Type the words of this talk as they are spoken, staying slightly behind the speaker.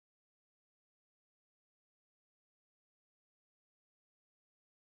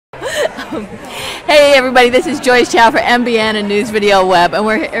Hey everybody, this is Joyce Chow for MBN and News Video Web, and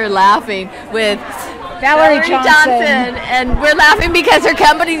we're here laughing with Valerie Johnson. And we're laughing because her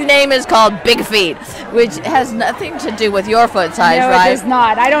company's name is called Big Feet, which has nothing to do with your foot size, no, right? No, it does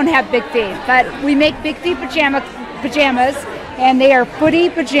not. I don't have big feet, but we make Big Feet pajamas, and they are footy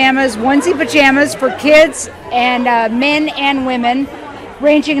pajamas, onesie pajamas for kids and men and women,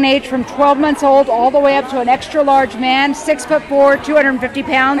 ranging in age from 12 months old all the way up to an extra large man, 6'4", 250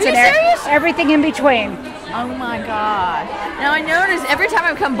 pounds, and everything in between. Oh my God. Now I notice every time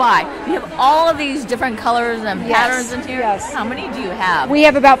I come by, you have all of these different colors and patterns in here. Yes. How many do you have? We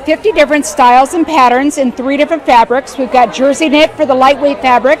have about 50 different styles and patterns in 3 different fabrics. We've got jersey knit for the lightweight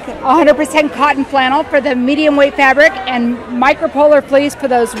fabric, 100% cotton flannel for the medium weight fabric, and micropolar fleece for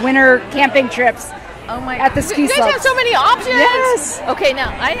those winter camping trips. Oh my! At the ski slopes. You guys have so many options. Yes. Okay,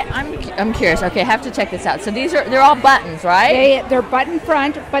 now I'm curious. Okay, I have to check this out. So they're all buttons, right? They're button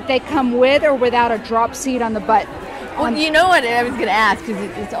front, but they come with or without a drop seat on the butt. Well, you know what I was going to ask,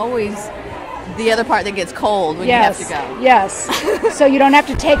 because it's always the other part that gets cold when you have to go. Yes. So you don't have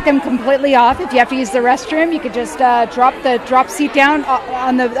to take them completely off. If you have to use the restroom, you could just drop the drop seat down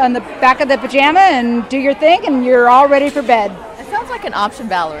on the back of the pajama and do your thing, and you're all ready for bed. Sounds like an option,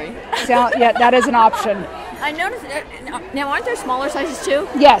 Valerie. Yeah, that is an option. I noticed. Now, aren't there smaller sizes too?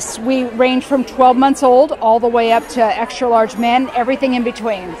 Yes, we range from 12 months old all the way up to extra large men, everything in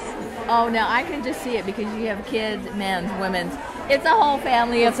between. Oh, now I can just see it because you have kids, men's, women's. It's a whole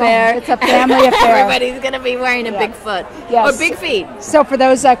family affair. It's a family affair. Everybody's going to be wearing a big foot or big feet. So for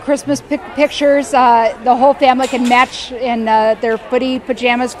those Christmas pictures, the whole family can match in their footy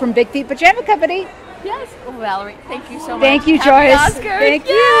pajamas from Big Feet Pajama Company. Yes. Well, Valerie, thank you so much. Thank you, Happy Joyce. Oscars. Thank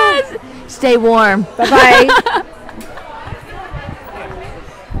you. Stay warm. Bye-bye.